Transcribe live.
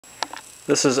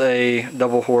This is a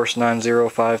double horse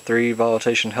 9053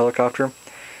 Volitation helicopter.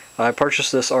 I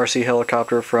purchased this RC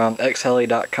helicopter from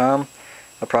xheli.com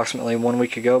approximately 1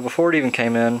 week ago. Before it even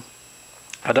came in,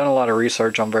 I've done a lot of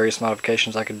research on various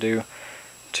modifications I could do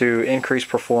to increase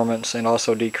performance and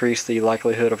also decrease the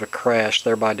likelihood of a crash,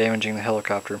 thereby damaging the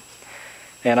helicopter.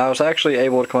 And I was actually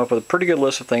able to come up with a pretty good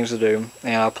list of things to do,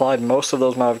 and I applied most of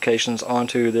those modifications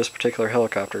onto this particular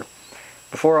helicopter.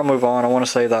 Before I move on, I want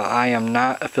to say that I am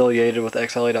not affiliated with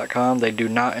xheli.com. They do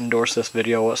not endorse this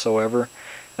video whatsoever.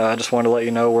 I just wanted to let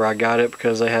you know where I got it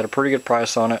because they had a pretty good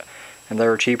price on it, and they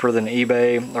were cheaper than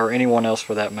eBay or anyone else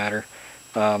for that matter.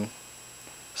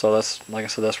 So that's, like I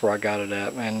said, that's where I got it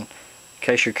at. And in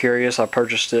case you're curious, I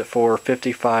purchased it for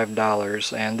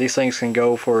 $55, and these things can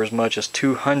go for as much as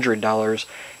 $200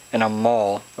 in a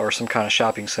mall or some kind of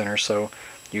shopping center, so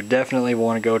you definitely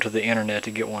want to go to the internet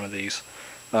to get one of these.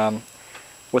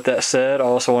 With that said, I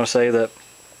also want to say that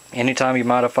anytime you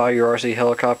modify your RC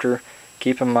helicopter,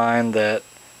 keep in mind that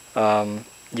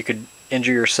you could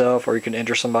injure yourself or you can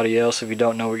injure somebody else if you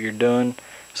don't know what you're doing.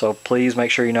 So please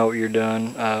make sure you know what you're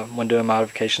doing when doing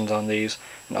modifications on these.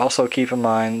 And also keep in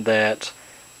mind that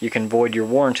you can void your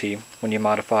warranty when you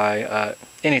modify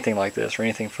anything like this, or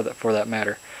anything for that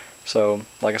matter. So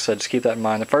like I said, just keep that in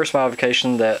mind. The first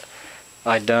modification that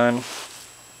I done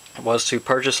was to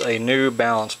purchase a new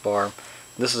balance bar.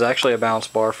 This is actually a balance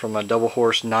bar from a double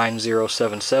horse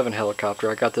 9077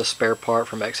 helicopter. I got this spare part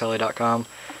from xheli.com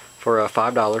for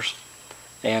 $5,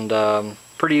 and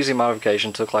pretty easy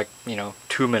modification. Took like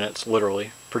 2 minutes,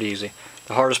 literally, pretty easy.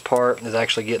 The hardest part is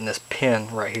actually getting this pin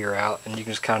right here out, and you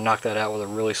can just kind of knock that out with a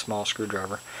really small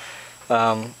screwdriver.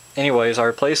 Anyways, I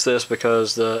replaced this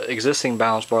because the existing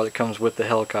balance bar that comes with the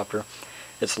helicopter,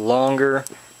 it's longer,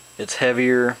 it's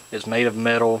heavier, it's made of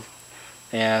metal,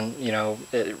 and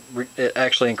it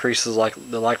actually increases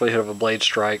the likelihood of a blade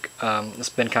strike. It's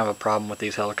been kind of a problem with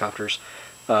these helicopters,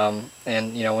 and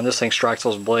when this thing strikes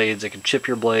those blades, it can chip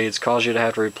your blades, cause you to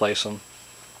have to replace them.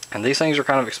 And these things are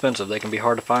kind of expensive. They can be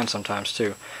hard to find sometimes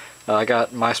too. I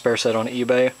got my spare set on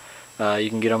eBay. You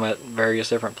can get them at various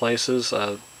different places.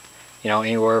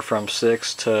 Anywhere from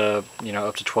 $6 to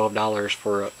up to $12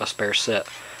 for a spare set.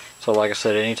 So like I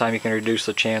said, anytime you can reduce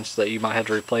the chance that you might have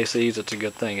to replace these, it's a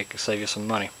good thing. It can save you some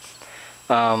money.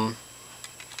 Like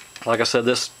I said,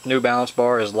 this new balance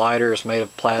bar is lighter. It's made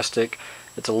of plastic.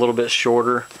 It's a little bit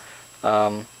shorter.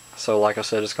 So like I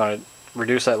said, it's going to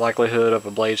reduce that likelihood of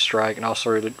a blade strike, and also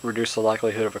reduce the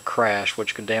likelihood of a crash,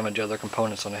 which could damage other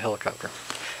components on the helicopter.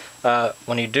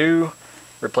 When you do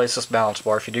replace this balance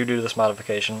bar, if you do this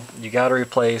modification, you got to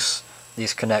replace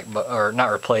these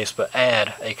not replace, but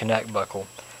add a connect buckle.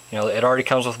 It already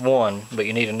comes with one, but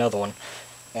you need another one,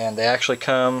 and they actually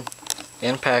come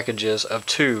in packages of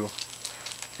 2.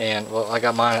 And well, I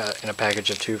got mine in a package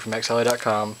of 2 from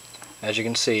xheli.com, as you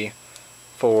can see,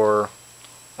 for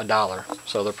 $1,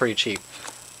 so they're pretty cheap.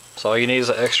 So all you need is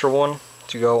an extra one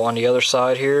to go on the other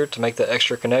side here to make the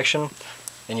extra connection,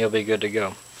 and you'll be good to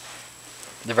go.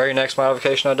 The very next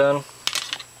modification I done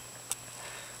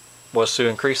was to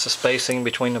increase the spacing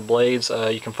between the blades.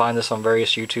 You can find this on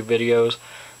various YouTube videos.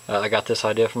 I got this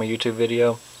idea from a YouTube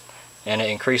video, and it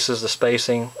increases the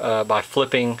spacing by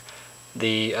flipping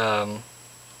the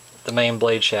main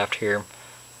blade shaft here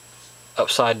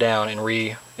upside down and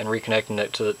reconnecting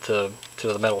it to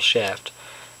the metal shaft.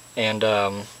 And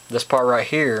this part right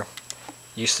here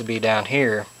used to be down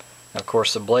here. Of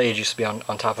course, the blade used to be on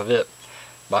top of it.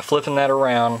 By flipping that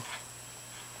around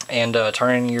and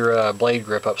turning your blade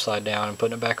grip upside down and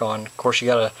putting it back on, of course you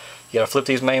gotta flip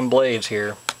these main blades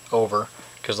here over,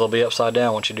 because they'll be upside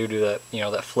down once you do that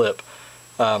that flip.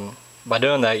 By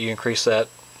doing that, you increase that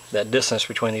distance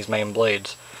between these main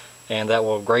blades, and that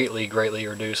will greatly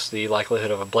reduce the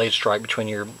likelihood of a blade strike between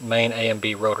your main A and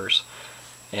B rotors,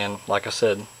 and like I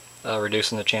said,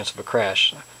 reducing the chance of a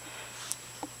crash.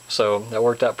 So that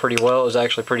worked out pretty well. It was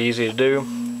actually pretty easy to do.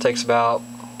 It takes about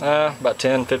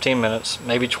 10-15 minutes,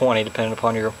 maybe 20, depending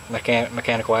upon your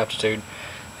mechanical aptitude.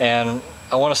 And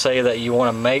I want to say that you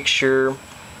want to make sure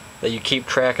that you keep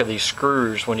track of these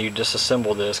screws when you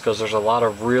disassemble this, because there's a lot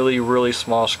of really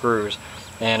small screws,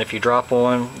 and if you drop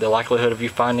one, the likelihood of you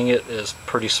finding it is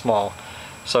pretty small.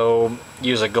 So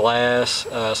use a glass,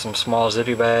 some small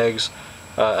zippy bags,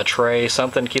 a tray,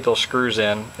 something to keep those screws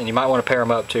in, and you might want to pair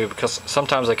them up too, because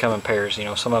sometimes they come in pairs.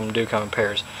 Some of them do come in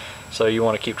pairs, so you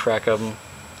want to keep track of them,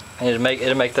 and it'll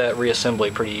make that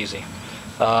reassembly pretty easy.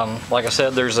 Like I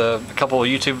said, there's a couple of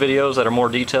YouTube videos that are more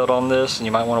detailed on this, and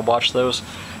you might want to watch those.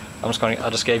 I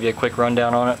just gave you a quick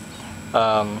rundown on it.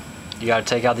 You got to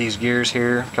take out these gears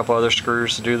here, a couple other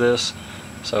screws to do this.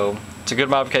 So it's a good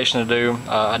modification to do.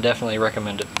 I definitely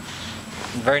recommend it.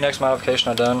 The very next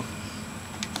modification I done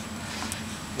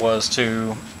was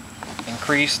to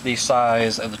increase the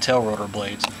size of the tail rotor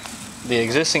blades. The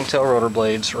existing tail rotor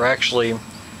blades are actually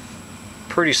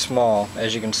pretty small,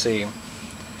 as you can see. You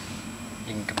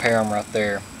can compare them right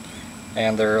there.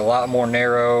 And they're a lot more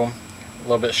narrow, a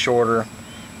little bit shorter,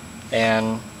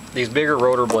 and these bigger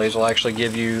rotor blades will actually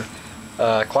give you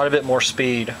quite a bit more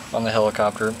speed on the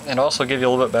helicopter, and also give you a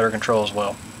little bit better control as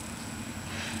well.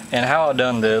 And how I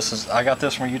done this is, I got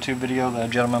this from a YouTube video that a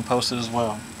gentleman posted as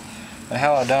well. And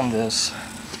how I done this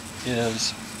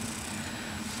is,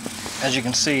 as you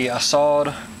can see, I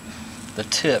sawed the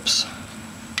tips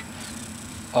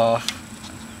off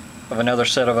of another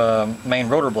set of main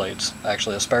rotor blades,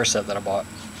 actually a spare set that I bought.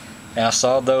 And I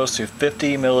sawed those to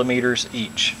 50 millimeters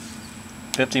each.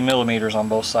 50 millimeters on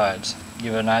both sides.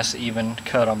 Give it a nice even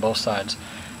cut on both sides.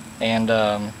 And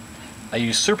I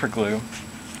used super glue,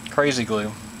 crazy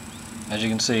glue, as you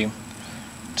can see,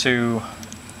 to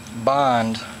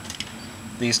bind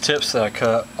these tips that I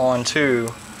cut onto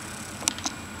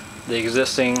the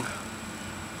existing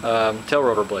tail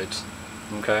rotor blades.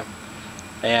 Okay,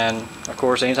 and of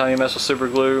course, anytime you mess with super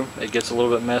glue, it gets a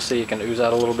little bit messy. It can ooze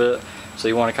out a little bit, so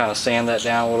you want to kind of sand that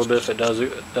down a little bit. If it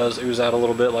does ooze out a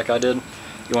little bit, like I did,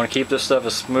 you want to keep this stuff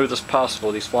as smooth as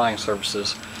possible, these flying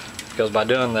surfaces, because by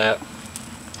doing that,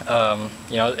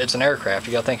 you know, it's an aircraft.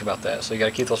 You got to think about that, so you got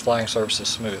to keep those flying surfaces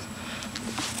smooth.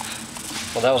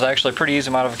 Well, that was actually a pretty easy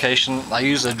modification. I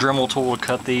used a Dremel tool to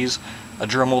cut these, a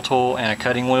Dremel tool and a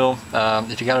cutting wheel.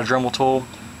 If you got a Dremel tool,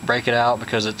 break it out,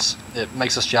 because it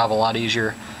makes this job a lot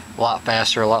easier, a lot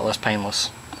faster, a lot less painless.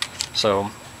 So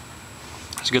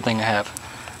it's a good thing to have.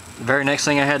 The very next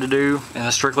thing I had to do, and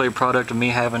it's strictly a product of me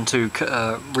having to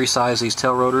resize these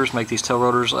tail rotors, make these tail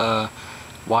rotors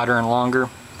wider and longer.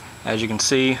 As you can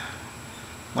see,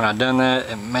 when I done that,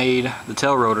 it made the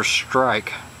tail rotor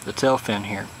strike the tail fin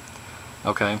here.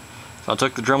 Okay, so I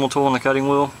took the Dremel tool and the cutting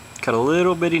wheel, cut a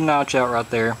little bitty notch out right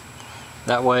there.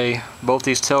 That way both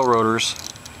these tail rotors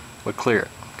would clear it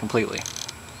completely.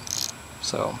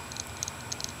 So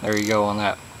there you go on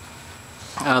that.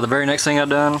 The very next thing I've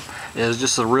done is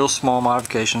just a real small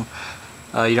modification.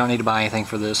 You don't need to buy anything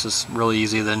for this. It's really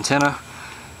easy. The antenna,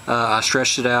 I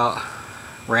stretched it out,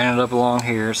 ran it up along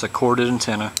here. It's a corded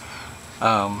antenna,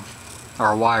 or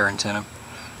a wire antenna,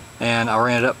 and I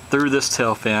ran it up through this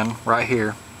tail fin right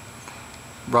here,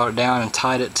 brought it down and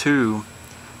tied it to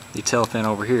the tail fin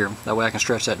over here. That way I can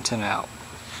stretch that antenna out.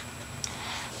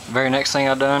 The very next thing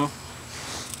I've done,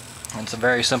 and it's a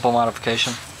very simple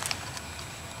modification.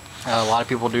 A lot of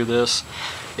people do this.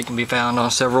 It can be found on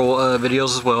several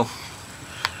videos as well.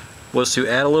 Was to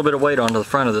add a little bit of weight onto the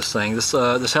front of this thing. This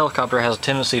helicopter has a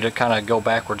tendency to kind of go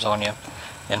backwards on you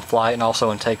in flight and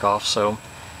also in takeoff. So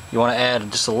you want to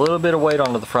add just a little bit of weight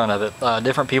onto the front of it.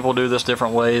 Different people do this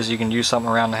different ways. You can use something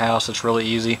around the house. It's really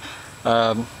easy.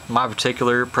 My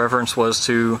particular preference was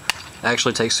to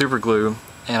actually take super glue,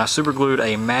 and I super glued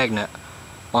a magnet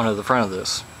onto the front of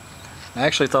this. I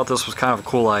actually thought this was kind of a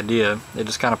cool idea. It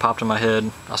just kind of popped in my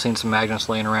head. I seen some magnets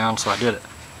laying around, so I did it.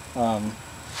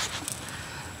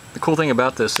 The cool thing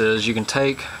about this is you can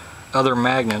take other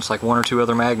magnets, like one or two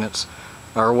other magnets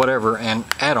or whatever, and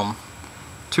add them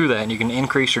to that, and you can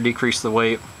increase or decrease the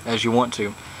weight as you want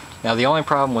to. Now the only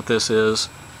problem with this is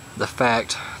the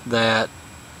fact that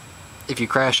if you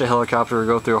crash a helicopter or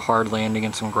go through a hard landing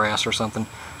in some grass or something,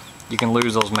 you can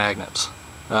lose those magnets.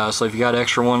 So if you got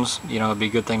extra ones, you know, it'd be a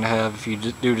good thing to have if you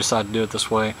do decide to do it this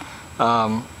way.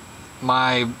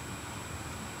 My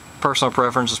personal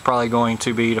preference is probably going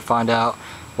to be to find out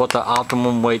what the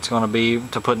optimum weight's going to be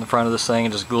to put in the front of this thing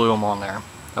and just glue them on there.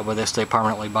 That way they stay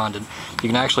permanently bonded. You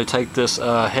can actually take this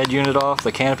head unit off,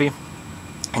 the canopy,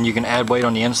 and you can add weight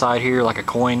on the inside here, like a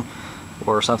coin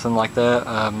or something like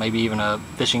that, maybe even a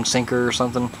fishing sinker or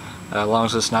something, as long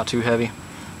as it's not too heavy,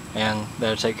 and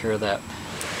that'll take care of that.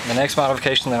 The next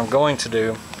modification that I'm going to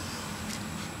do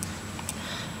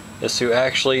is to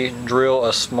actually drill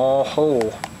a small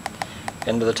hole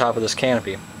into the top of this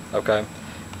canopy. Okay,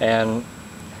 and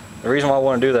the reason why I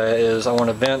want to do that is I want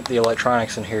to vent the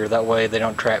electronics in here. That way they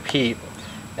don't trap heat,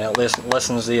 and it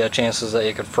lessens the chances that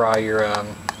you could fry your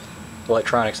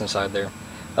electronics inside there.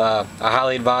 I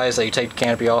highly advise that you take the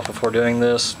canopy off before doing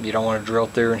this. You don't want to drill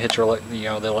through and hit your the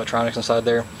electronics inside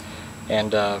there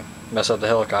and mess up the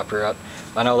helicopter.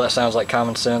 I know that sounds like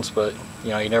common sense, but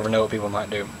you never know what people might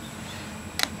do.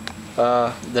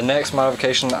 The next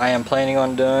modification I am planning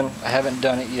on doing, I haven't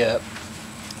done it yet,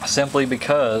 simply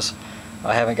because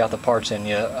I haven't got the parts in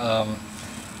yet.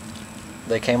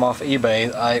 They came off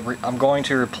eBay. I'm going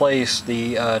to replace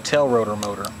the tail rotor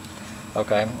motor.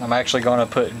 Okay, I'm actually going to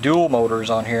put dual motors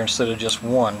on here instead of just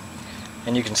one.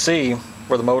 and you can see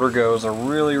where the motor goes are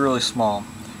really small.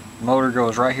 The motor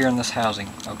goes right here in this housing.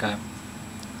 Okay,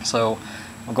 so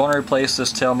I'm going to replace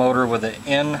this tail motor with an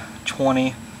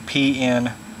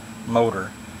N20PN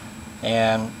motor,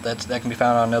 and that can be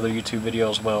found on another YouTube video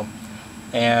as well.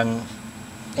 And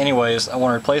anyways, I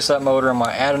want to replace that motor. I'm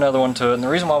going to add another one to it, and the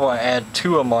reason why I want to add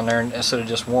 2 of them on there instead of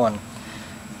just one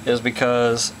is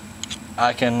because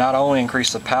I can not only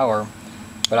increase the power,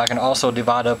 but I can also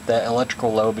divide up that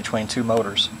electrical load between 2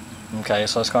 motors. Okay,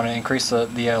 so it's going to increase the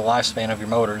lifespan of your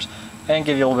motors and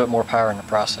give you a little bit more power in the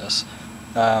process.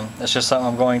 It's just something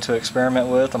I'm going to experiment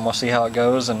with. I'm going to see how it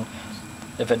goes, and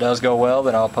if it does go well,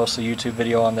 then I'll post a YouTube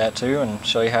video on that too and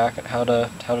show you how to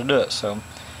do it. So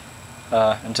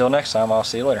until next time, I'll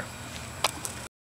see you later.